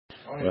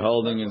We're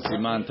holding in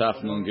Siman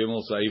Taf Nun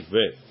Gimel Saif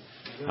Bet.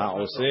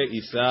 Ha'oseh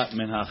isa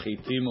min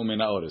hachitim u'min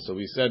ha'orez. So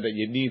we said that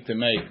you need to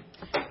make,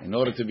 in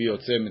order to be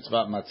Yotzeh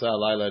Mitzvah Matzah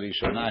Laila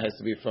Rishonah, it has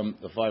to be from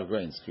the 5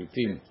 grains: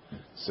 chitim,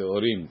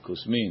 seorim,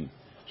 kusmin,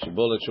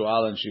 shibolet,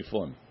 shu'al, and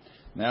shifon.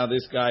 Now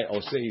this guy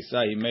Oseh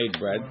Isa, he made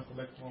bread,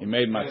 he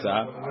made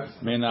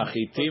matzah min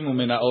hachitim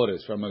u'min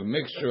ha'orez, from a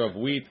mixture of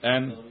wheat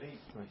and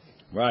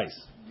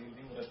rice.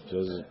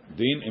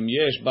 Din im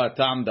yesh ba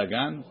ta'am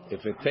dagan,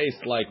 if it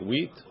tastes like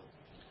wheat,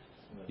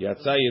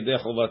 yatsa yedei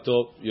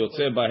chovato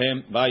yotze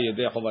bahem ba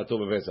yedei chovato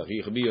bevesach.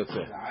 He be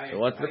yotze. So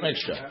what's the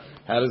mixture?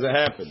 How does it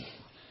happen?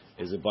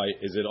 Is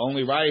it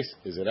only rice?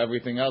 Is it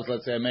everything else?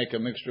 Let's say I make a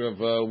mixture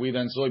of wheat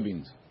and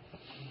soybeans.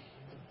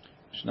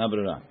 Shna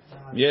brera.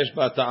 Yesh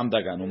ba ta'am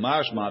dagan.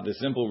 Umashma, the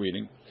simple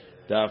reading.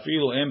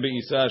 Ta'afilu em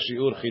be'isa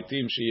shi'ur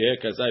chitim sheyeh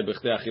kazai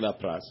b'chtei achila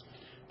pras.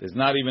 There's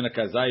not even a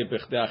kazai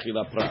b'chtei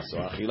achila pras. So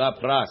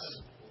achila pras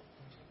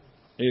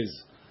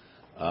is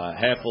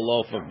half a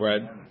loaf of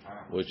bread,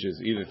 which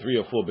is either 3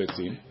 or 4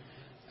 bitzim,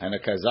 and a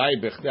kazai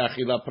b'chtei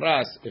achila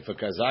pras. If a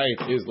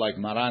kazai is like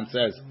Maran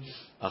says,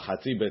 a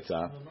chatzi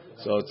betzah,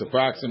 so it's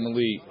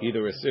approximately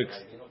either a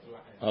 1/6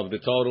 of the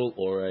total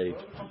or an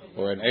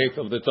 1/8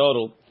 of the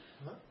total.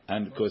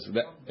 And because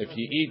if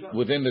you eat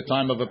within the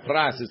time of a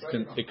pras,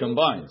 it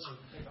combines.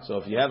 So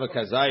if you have a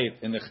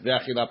kazait in the chdei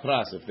achila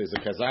pras, if there's a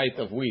kazait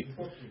of wheat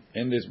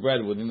in this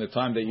bread within the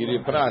time that you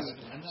eat pras,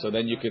 so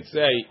then you could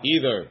say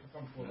either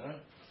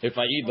if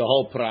I eat the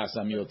whole pras,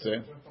 I'm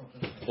yotzeh,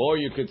 or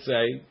you could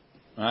say,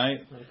 right,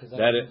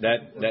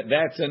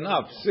 that's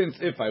enough. Since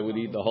if I would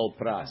eat the whole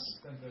pras,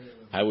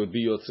 I would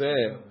be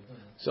yotzeh.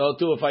 So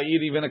too, if I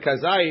eat even a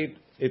kazait,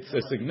 it's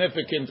a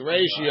significant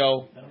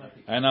ratio,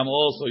 and I'm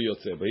also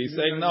yotzeh. But he's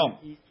saying no.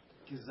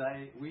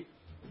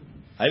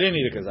 I didn't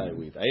eat a kazai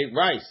wheat. I ate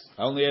rice.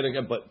 I only ate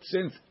a, but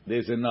since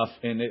there's enough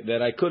in it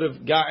that I could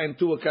have gotten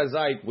to a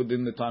kazait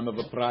within the time of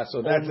a pras,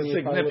 so that's a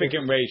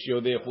significant ratio.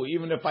 Therefore,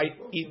 even if I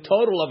eat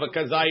total of a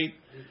kazait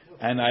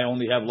and I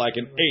only have like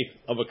an 1/8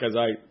 of a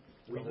kazait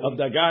of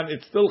dagan,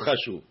 it's still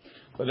chashuv.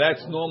 But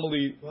that's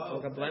normally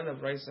like a blend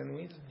of rice and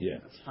wheat. Yeah,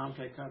 that's tam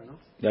keikar, no?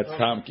 That's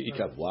tam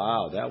keikar.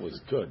 Wow, that was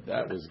good.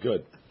 That was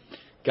good.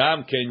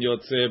 Gam ken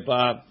yotzeh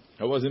ba.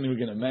 I wasn't even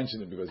going to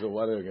mention it because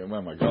where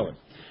am I going?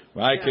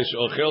 Right?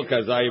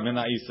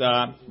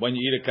 When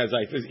you eat a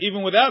kazai, it says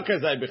even without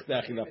kazai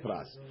b'chtei achila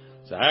pras.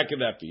 So how could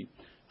that be?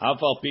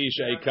 Afal pi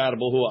she'ikar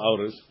bohu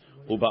ha'orez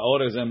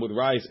u'ba'orez, and with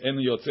rice en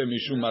yotzeh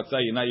mishum matzah,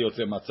 you're not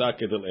yotzeh matzah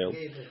kedel el.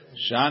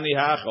 Shani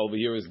hach over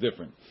here is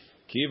different.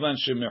 Kivan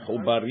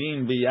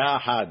shemechubarim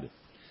biyahad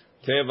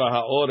teva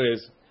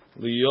ha'orez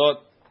liyot.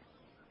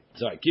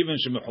 Sorry, kivan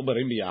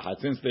shemechubarim biyahad,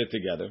 since they're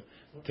together.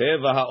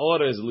 Teva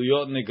ha'orez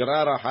liyot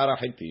nigrara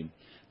harachitim.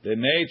 The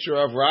nature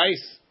of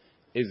rice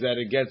is that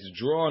it gets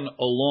drawn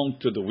along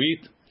to the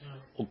wheat.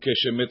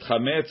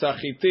 Ukeshemitchametz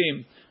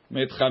achitim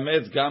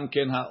mitchametz gam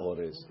ken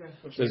ha'orez.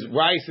 Says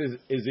rice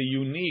is a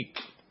unique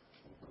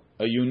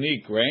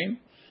grain,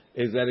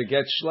 is that it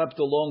gets schlepped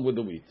along with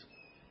the wheat.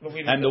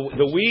 And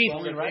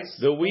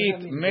the wheat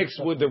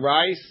mixed with the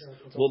rice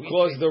will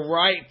cause the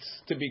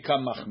rice to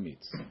become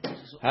machmitz.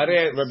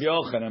 Hare Rabbi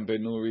Yochanan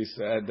ben Nuri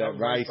said that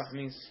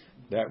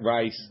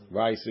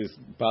rice is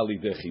bali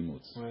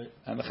dechimutz,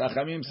 and the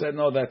Chachamim said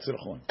no, that's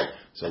zirchon.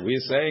 So we're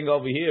saying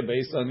over here,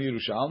 based on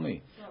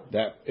Yerushalmi,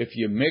 that if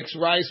you mix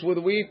rice with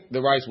wheat,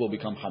 the rice will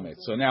become chametz.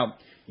 So now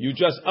you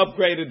just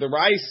upgraded the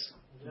rice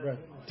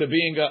to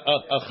being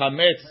a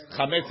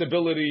chametz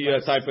ability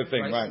type of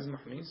thing, right?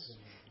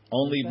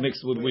 Only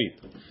mixed with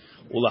wheat.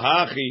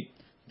 Ulahachi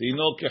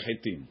dino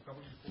kechitim.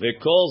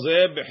 Vekol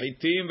ze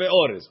bechitim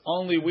ve'orez.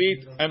 Only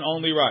wheat and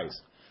only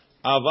rice.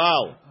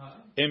 Aval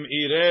im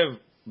irev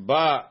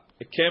ba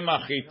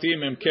kemach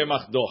chitim im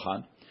kemach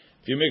dohan.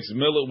 If you mix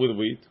millet with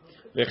wheat,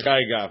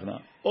 vechai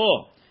gavna.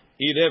 Or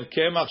irev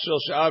kemach shel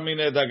sha'ar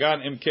minei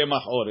dagan im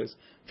kemach orez.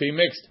 If he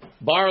mixed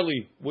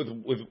barley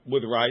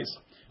with rice,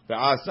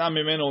 ve'asa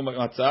mimenu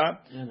matzah,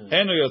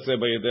 enu yotzeh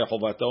b'yedei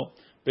chovato.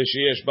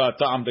 B'sheyesh ba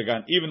ta'am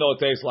dagan, even though it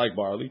tastes like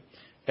barley.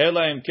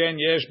 Ela im ken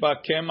yesh ba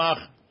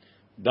kemach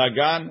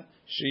dagan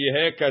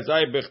sheyeh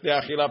kazai b'chtei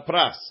achila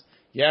pras.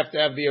 You have to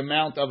have the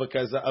amount of a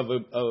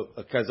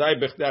kazai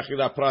b'chtei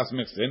achila pras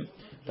mixed in.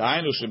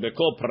 Ta'aynu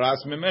shebekol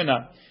pras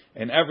mimena,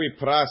 and every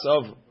pras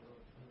of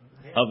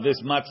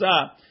this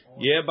matzah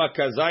yeh ba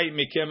kazai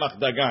mikemach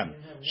dagan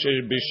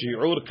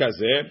shebishi'ur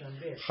kazeh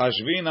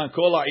chashvin an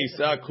kol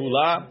ha'isa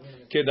kula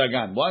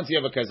kedagan. Once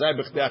you have a kazai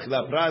b'chtei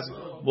achila pras,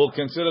 we'll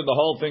consider the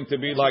whole thing to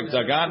be like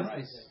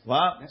dagan.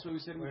 What? That's what we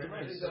said with the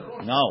rice.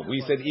 No,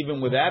 we said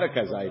even without a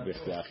kazai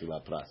b'chtei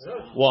achila pras.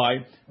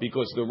 Why?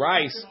 Because the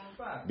rice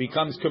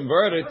becomes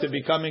converted to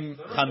becoming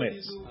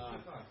chametz.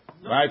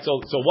 Right?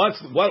 So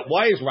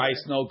why is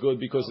rice no good?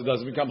 Because it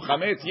doesn't become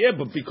chametz? Yeah,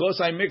 but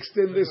because I mixed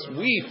in this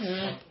wheat,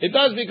 it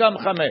does become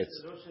chametz.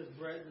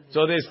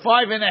 So there's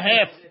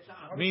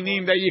 5.5,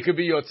 meaning that you could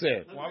be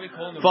yotzeh.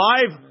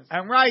 5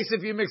 and rice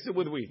if you mix it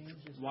with wheat.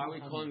 Why are we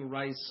calling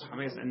rice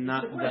chametz and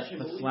not that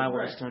the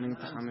flour is turning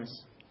into chametz?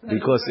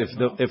 Because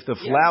if the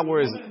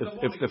flour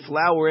if the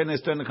flour in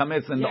is turning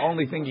chametz, then the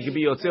only thing you can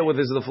be yotzeh with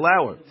is the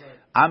flour.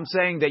 I'm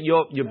saying that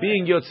you're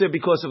being yotzeh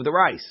because of the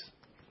rice.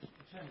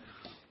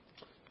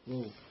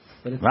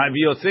 Right?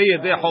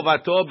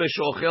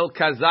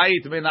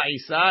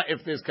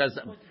 If there's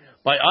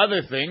by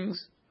other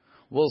things,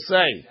 we'll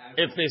say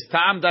if there's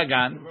tam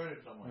dagan,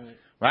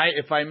 right?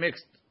 If I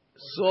mixed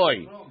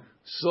soy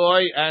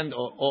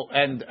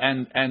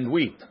and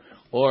wheat,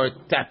 or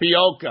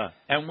tapioca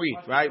and wheat,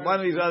 right? One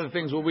of these other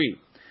things will wheat.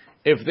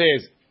 If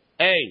there's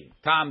A,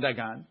 tam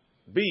dagan,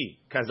 B,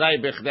 kazait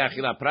b'chdei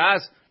achila pras,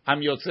 I'm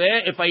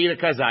yotzeh if I eat a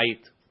kazait.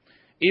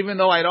 Even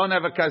though I don't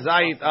have a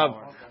kazait of,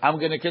 I'm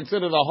going to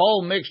consider the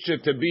whole mixture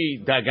to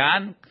be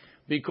dagan,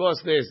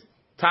 because there's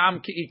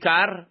tam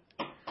ki'ikar,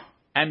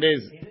 and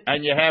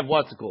you have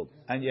what's it called?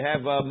 And you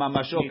have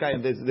mamashoka,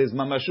 and there's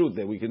mamashut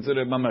there. We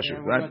consider it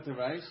mamashut, right? What about the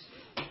rice?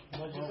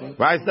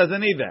 Rice doesn't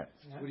need that.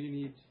 What do you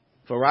need?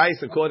 For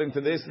rice, according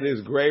to this,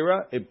 there's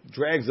greira. It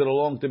drags it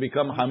along to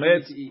become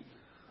hametz.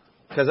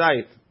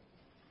 Kazait.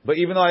 But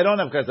even though I don't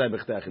have kazait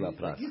b'chdei achila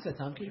pras.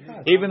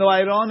 Even though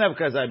I don't have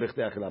kazait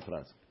b'chdei achila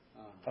pras.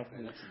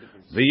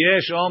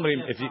 V'yesh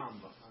omrim, if you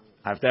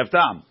have to have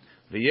tam.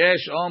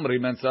 V'yesh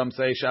omrim, and some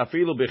say,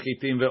 shafilu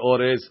b'chitim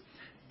ve'orez,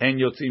 en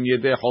yotzim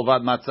yedei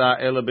chovat matzah,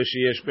 ela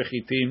b'sheyesh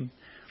b'chitim,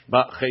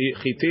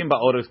 chitim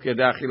ba'orez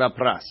kedei achila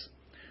pras.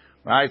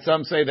 Right?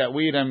 Some say that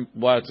wheat and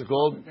what's it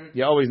called?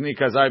 You always need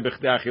kazai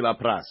b'chdei achila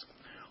pras.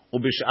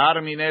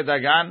 Ubishar minei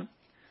dagan.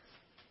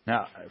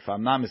 Now, if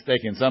I'm not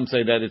mistaken, some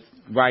say that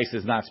rice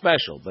is not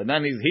special. But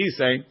then he's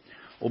saying,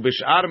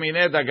 Ubishar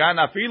minei dagan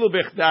afilu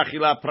b'chdei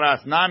achila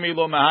pras. Nami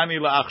lo mahani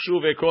la'achshu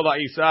ve'kol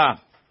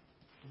ha'isa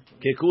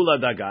kekula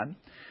dagan.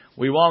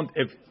 We won't,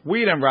 if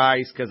wheat and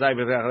rice, kazai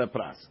b'chdei achila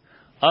pras.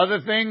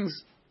 Other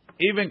things,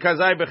 even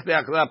kazai b'chdei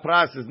achila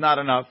pras is not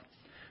enough.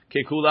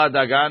 Kekula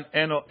dagan,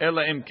 eno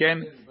ela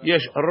imken,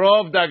 yesh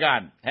rov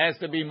dagan. Has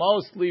to be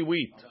mostly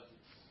wheat.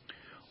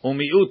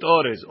 Umiut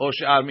orez, o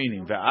she'ar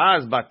minim.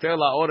 Ve'az batel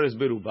ha'orez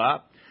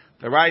beruba.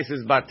 The rice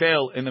is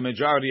batel in the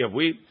majority of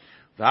wheat.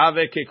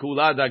 Ve'ave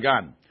kekula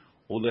dagan.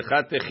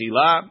 Ulechat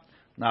techila,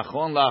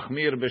 nachon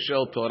la'achmir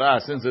b'shel Torah,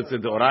 since it's a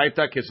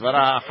doraita,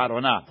 kesvara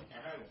ha'acharona.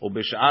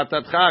 U'b'sha'at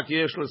adchak,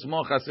 yesh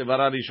l'smoch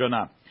ha'sevara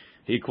rishona.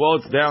 He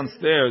quotes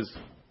downstairs,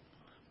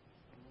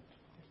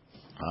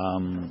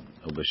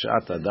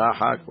 Ubishat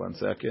Adahak, 1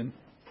 second.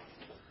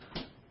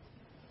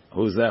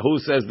 Who's that? Who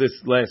says this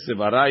last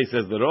Sivara? He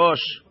says the Rosh,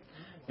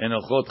 and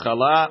Ochot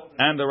Chala,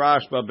 and the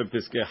Rashba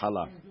Bepiskei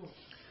Chala.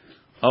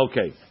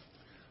 Okay.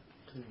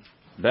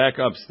 Back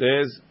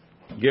upstairs,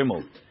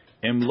 Gimel.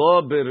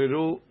 Imlo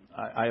Beriru,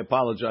 I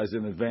apologize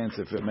in advance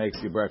if it makes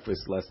your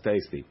breakfast less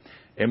tasty.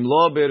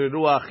 Imlo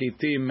Beriru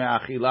Achitim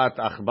Me'achilat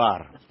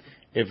Achbar.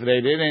 If they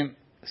didn't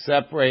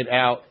separate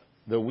out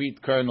the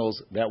wheat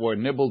kernels that were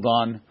nibbled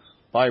on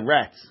by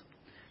rats,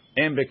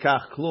 en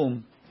bekach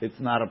klum, it's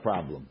not a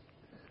problem.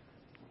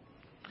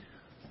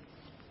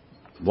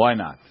 Why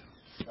not?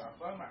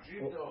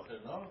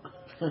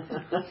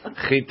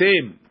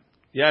 Chitim,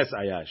 yes,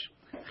 Ayash.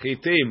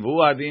 Chitim,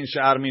 hu adin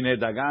sha'ar minei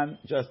dagan,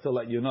 just to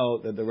let you know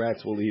that the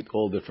rats will eat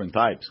all different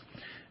types.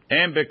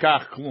 En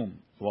bekach klum.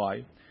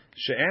 Why?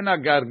 She'en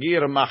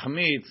agargir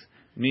mahmitz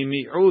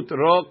mimi'ut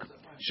rok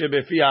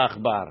shebefi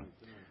achbar.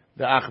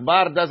 The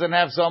achbar doesn't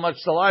have so much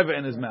saliva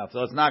in his mouth,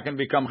 so it's not going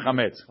to become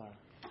chametz.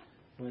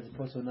 As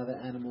opposed to another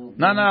animal.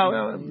 No.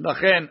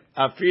 Lachen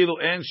afilu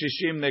en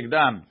shishim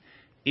negdam.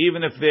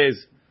 Even if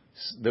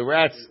the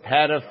rats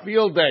had a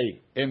field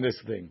day in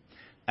this thing,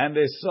 and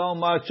there's so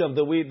much of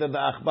the wheat that the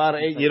achbar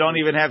ate, you don't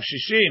even have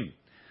shishim.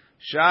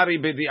 Shari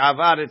b'di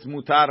avad, it's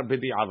mutar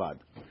b'di avad.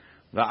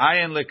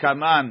 Va'ayin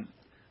lekaman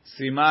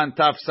siman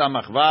taf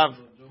samach vav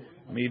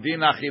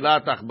midin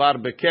achilat achbar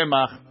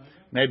bekemach.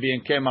 Maybe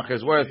in kemach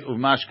is worth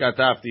umash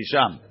kataf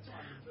tisham.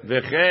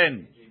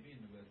 V'chen.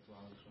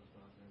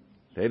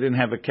 They didn't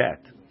have a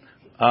cat.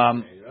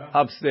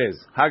 Upstairs.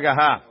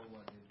 Hagaha.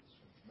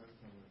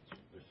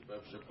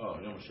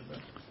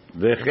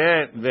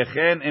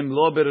 V'chen im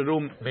lo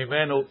bererum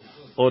mimenu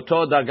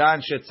oto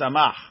dagan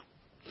shetzamach.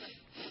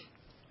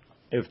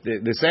 If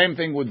the same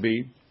thing would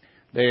be,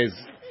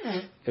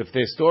 if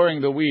they're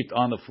storing the wheat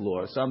on the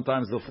floor,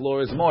 sometimes the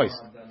floor is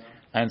moist,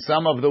 and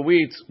some of the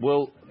wheat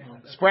will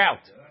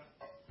sprout.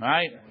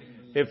 Right?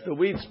 If the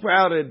wheat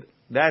sprouted,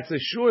 that's a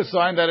sure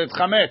sign that it's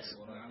chametz.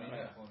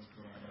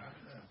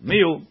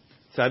 Miu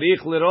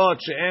tzarich lirot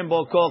she'en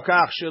bo kol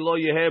kach shelo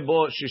yeheh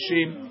bo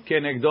shishim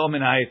kenegdo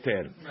min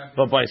ha'eter.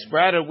 But by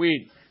sprouted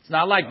wheat, it's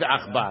not like the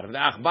achbar. The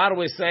achbar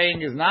we're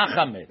saying is not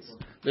chametz.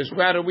 The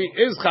sprouted wheat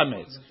is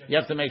chametz. You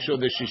have to make sure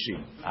there's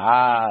shishim.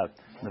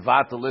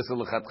 Nevata lisa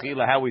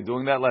l'chatchila. How are we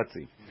doing that? Let's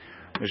see.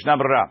 Mishnah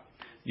Berurah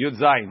Yud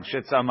Zayin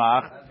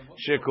shetzamach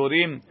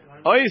shekorim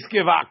ois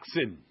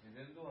gevaksin.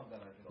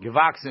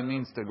 Gevaksin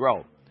means to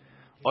grow.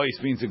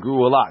 Ois means to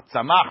grow a lot.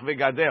 Tzamach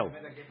v'gadel.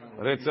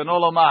 Retzono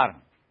lomar.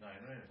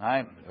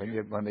 Right?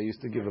 When they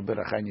used to give a bit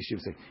of chayin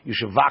yeshiv, say you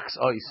should vax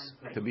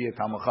ois to be a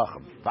talmid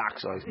chacham.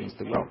 Vax ois means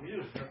to grow.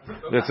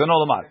 Retzono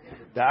lomar.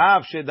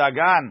 Da'av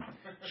shedagan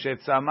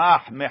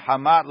shetzamach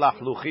mehamat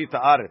lachluchit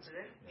haaretz.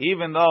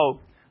 Even though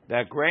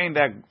that grain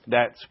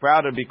that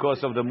sprouted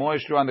because of the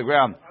moisture on the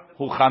ground,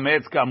 hu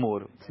chametz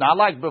kamur. It's not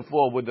like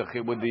before with the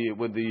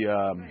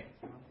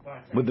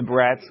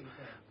brats.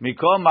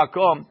 Mikom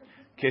makom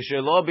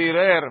keshelo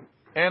birer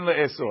en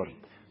leesor.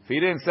 If he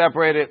didn't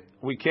separate it,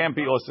 we can't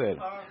be osir.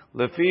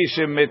 Lefi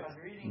shemit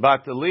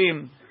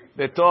batelim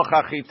betoch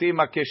hachitim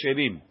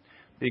hakesherim,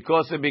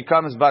 because it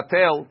becomes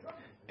batel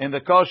in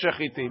the kosher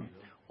chitim.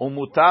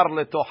 Umutar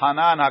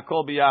letohanan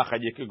hakol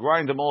biyachad. You could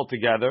grind them all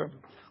together.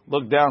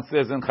 Look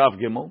downstairs in Chav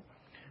Gimel.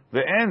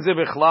 Ve'en ze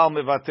bichlal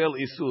mevatel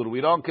isur. We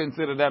don't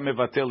consider that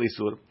mevatel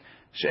isur.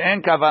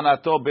 She'en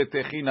kavanato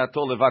betechinato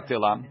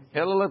levatelam.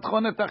 Ela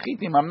letchonet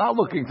achitim. I'm not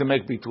looking to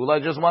make bitul. I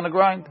just want to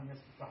grind.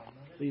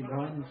 So you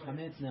grind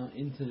chametz now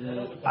into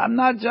the.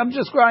 I'm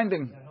just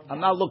grinding. I'm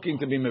not looking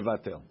to be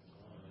mevatel.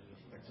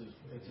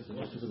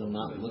 Just because I'm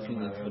not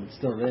looking at it, but it's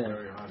still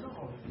there.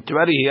 It's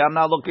already here. I'm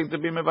not looking to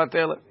be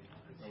mevatel.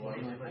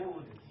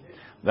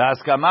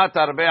 Ve'askamat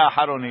arbei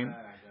aharonim.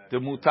 The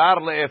mutar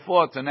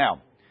le'efot.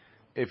 Now,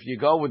 if you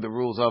go with the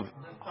rules of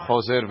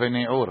choser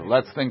v'ni'ur,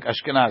 let's think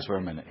Ashkenaz for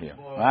a minute here,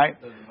 right?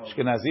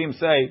 Ashkenazim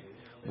say,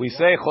 we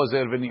say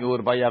choser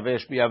v'ni'ur by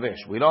yavesh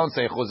b'yavesh. We don't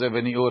say choser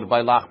v'ni'ur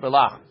by lach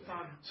b'lach.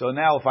 So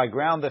now, if I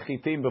ground the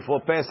chitim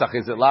before Pesach,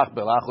 is it lach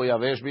b'lach or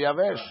yavesh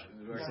b'yavesh?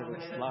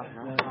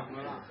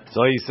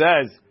 So he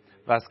says,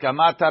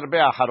 v'askamat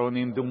arbei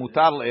aharonim the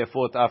mutar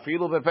le'efot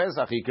afilu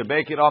b'Pesach. He could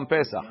bake it on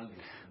Pesach.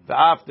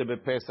 After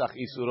Pesach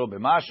isuro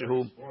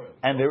b'mashehu,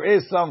 and there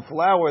is some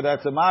flour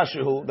that's a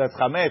mashehu, that's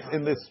chametz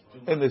in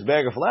this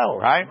bag of flour,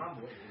 right?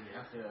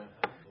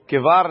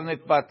 Kivar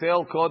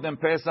nitbatel kodem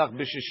Pesach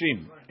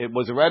b'shishim. It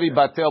was already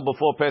batel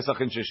before Pesach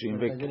in shishim.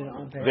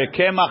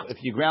 V'kemach,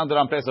 if you ground it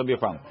on Pesach, it'll be a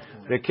problem.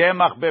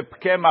 V'kemach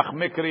b'kemach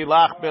mikri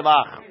lach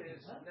belach.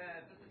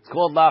 It's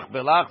called lach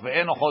belach.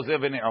 Ve'eno chozeh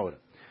v'ne'or.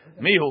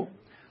 Mihu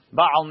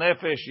ba'al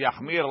nefesh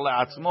yachmir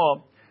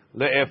le'atzmo.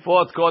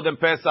 Le'efot kodem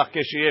Pesach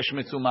kesheyesh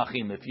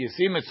mitzumachim. If you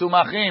see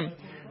mitzumachim,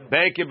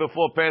 bake it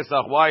before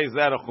Pesach. Why is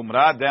that a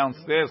chumrah?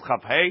 Downstairs,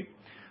 chafhei,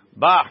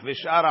 bach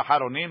v'shar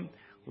haronim,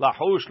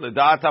 lahush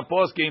le'daat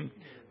haposkim,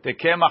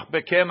 tekemach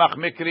bekemach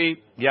mikri,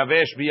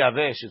 yavesh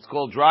b'yavesh. It's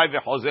called dry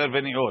v'chozer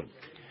v'ni'or.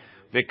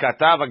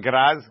 V'katav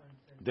agraz,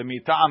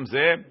 demita'am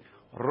zeh,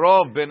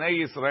 rov b'nei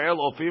Yisrael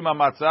ofim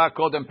hamatzah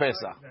kodem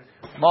Pesach.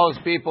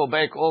 Most people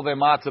bake all their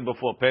matzah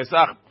before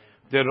Pesach.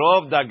 The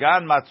rov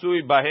dagan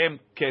matzui bahem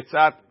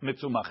ketzat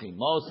mitzumachim.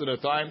 Most of the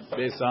time,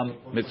 there's some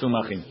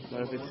mitzumachim.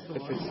 But if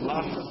it's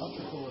lach,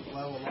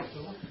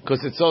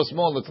 because it's so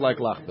small, it's like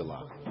lach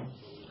belach.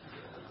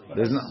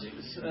 There's no.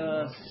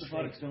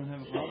 Sephardics don't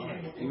have a problem.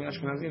 Even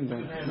Ashkenazim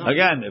don't.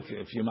 Again,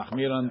 if you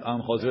machmir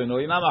on choser v'ne'or,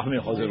 you're not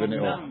machmir choser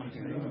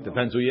v'ne'or.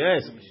 Depends who you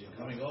ask.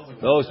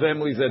 Those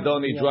families that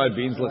don't eat dry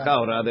beans,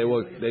 l'chaura,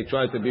 they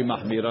try to be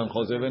machmir on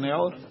choser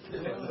v'ne'or.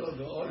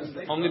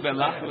 Only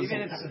belach.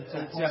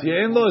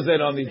 Your in-laws, they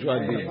don't eat dry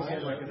beans.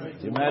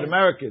 You're mad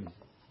American.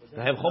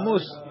 They have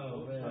hummus.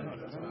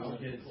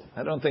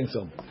 I don't think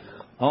so.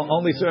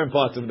 Only certain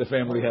parts of the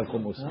family have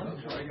hummus.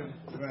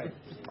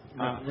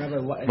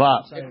 Rabbi,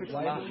 But it's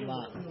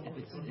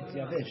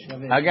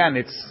yavesh. again,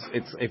 it's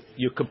if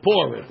you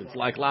kapor it, it's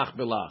like lach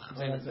belach.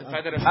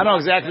 I don't know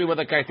exactly what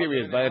the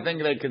criteria is, but I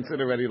think they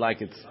consider already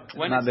like it's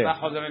when not it's there. lach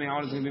chozer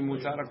v'ni'or, it's going to be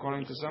mutar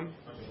according to some.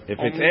 If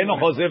it's eno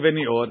chozer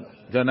v'ni'or,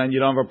 then you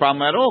don't have a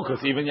problem at all,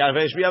 because even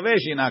yavesh b'yavesh,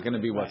 you're not going to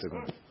be what's it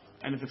called.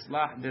 And if it's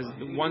lach, there's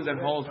the ones that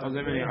hold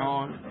chozer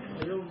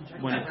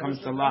v'ni'or. When it comes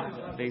to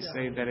lach, they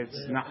say that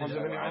it's not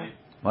chozer v'ni'or.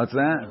 What's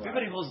that?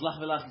 Everybody holds lach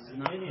v'lach.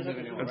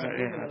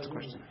 That's a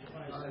question.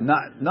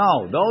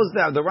 No,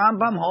 the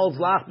Rambam holds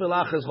lach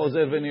belach is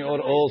chozer v'ni'or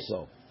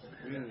also.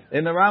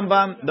 In the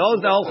Rambam,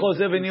 those that hold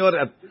chozer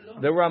v'ni'or,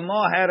 the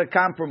Ramah had a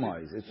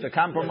compromise. It's the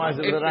compromise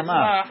of the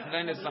Ramah.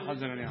 Then it's not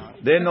chozer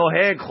v'ni'or. They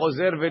noheg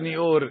chozer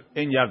v'ni'or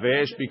in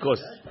yavesh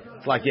because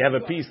it's like you have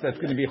a piece that's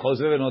going to be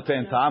chozer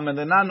v'noten tam, and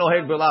they're not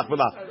noheg belach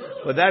belach.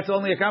 But that's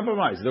only a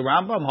compromise. The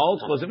Rambam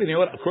holds chozer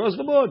v'ni'or across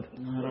the board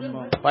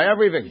by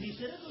everything.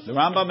 The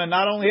Rambam, and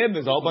not only him,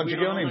 there's a whole bunch of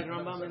Gionim.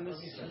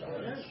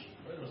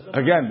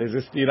 Again, there's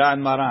a stira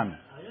and maran.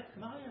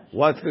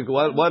 What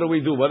do we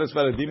do? What is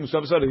Faradim?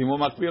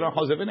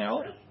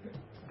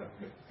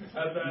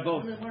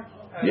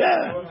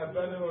 Yeah.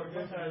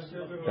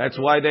 That's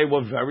why they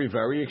were very,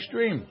 very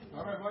extreme.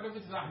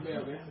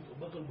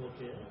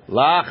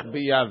 Lach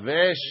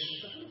biyavesh.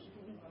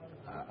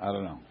 I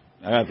don't know.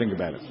 I gotta think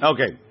about it.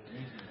 Okay.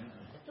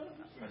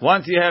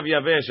 Once you have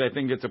yavesh, I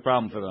think it's a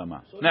problem for the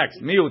Rama.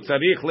 Next, miu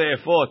tzarich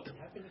le'efot.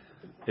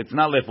 It's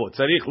not le'efot.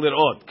 Tzarich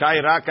lirot. Kai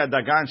raka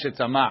dagan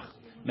shetzamach.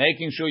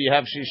 Making sure you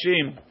have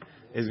shishim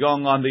is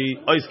going on the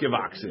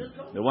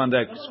oiskevaksin, the one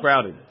that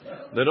sprouted.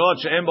 Lirot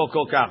she'en bo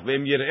kol kach.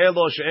 Ve'im yir'eh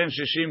lo she'en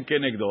shishim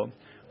kenegdo.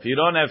 If you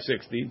don't have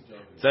 60,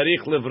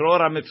 tzarich livror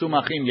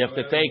ha'metzumachim. You have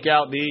to take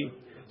out the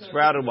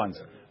sprouted ones.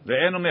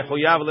 Ve'enu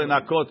mechuyav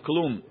le'nakot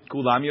klum.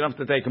 Kulam. You don't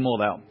have to take them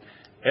all out.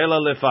 Ela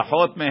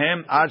lefachot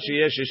mehem ad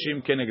sheyesh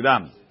shishim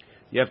kenegdam.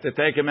 You have to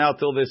take them out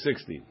till they're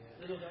 60.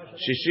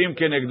 shishim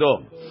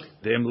kenegdo.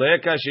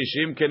 Demleka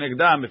shishim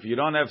kenegdam. If you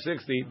don't have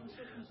 60,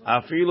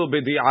 afilu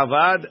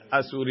b'di'avad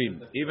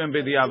asurim. Even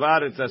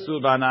b'di'avad it's asur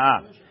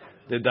b'ana'ah.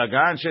 The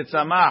dagan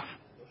shetzamach,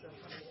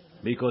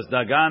 because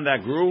dagan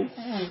that grew,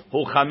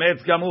 hu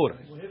chametz gamur.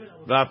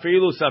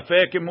 V'afilu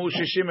safek im hu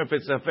shishim. If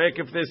it's safek,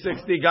 if there's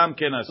 60, gam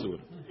ken asur.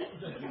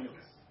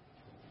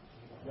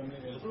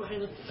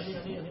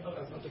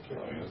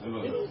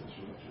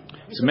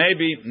 So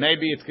maybe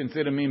it's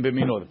considered min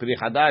b'minor. Pri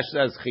Hadash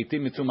says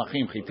chitim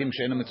mitzumachim, chitim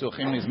she'enu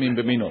mitzumachim is min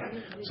b'minor.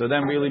 So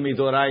then really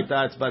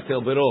midoraita it's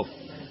batel berov,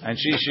 and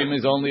shishim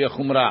is only a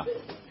chumrah.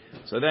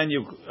 So then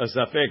a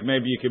safek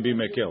maybe you can be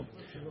mekil.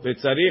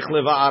 V'tzarich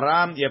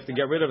leva'aram, you have to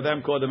get rid of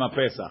them kodem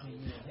ha-pesach.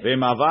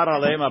 V'mavar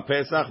aleim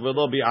ha-pesach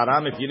v'lo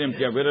bi'aram, if you didn't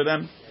get rid of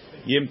them,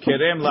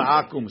 yimkerem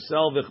la'akum,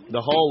 sell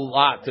the whole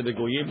lot to the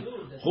goyim,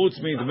 chutz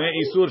midme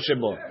isur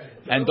shebo,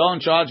 and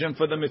don't charge him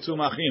for the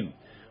mitzumachim.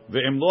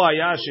 Ve'im lo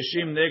haya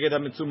shishim neged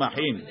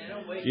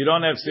ha-mitzumachim. You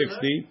don't have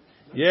 60.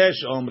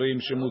 Yesh omrim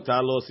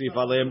shemutar losif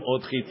aleim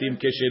od chitim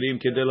kesherim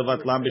kedei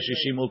levatlam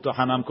b'shishim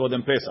ultohanam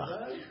kodem pesach.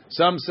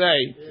 Some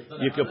say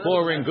you can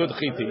pour in good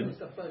chitim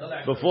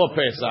before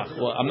Pesach.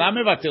 Well, I'm not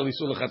mevatel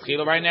isur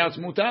lechatchila. Right now it's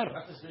mutar.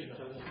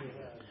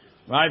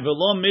 Right?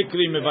 V'lo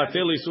mikri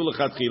mevatel isur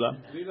lechatchila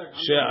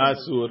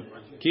she'asur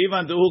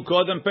kivan dehu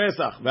kodem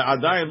Pesach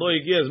ve'adayin lo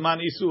higi zman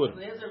isur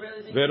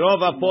ve'rov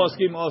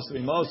ha'poskim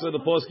osrim. Most of the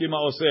poskim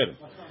are oser.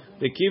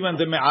 The kivan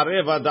de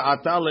me'areva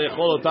da'ata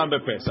le'echol otam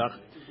bePesach.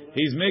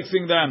 He's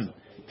mixing them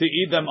to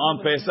eat them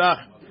on Pesach.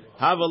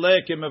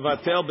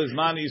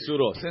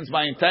 Since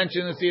my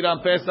intention is to eat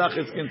on Pesach,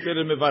 it's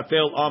considered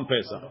mevatel on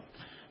Pesach.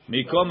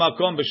 Mikom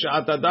makom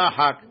b'shat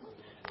hadachak.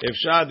 If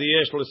shad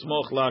yesh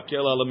l'smoch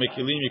la'akel ala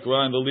mekilim, you can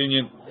find the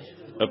lenient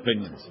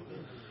opinions.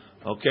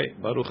 Okay,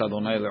 Baruch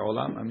Adonai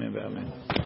le'olam. Amen ve'amen.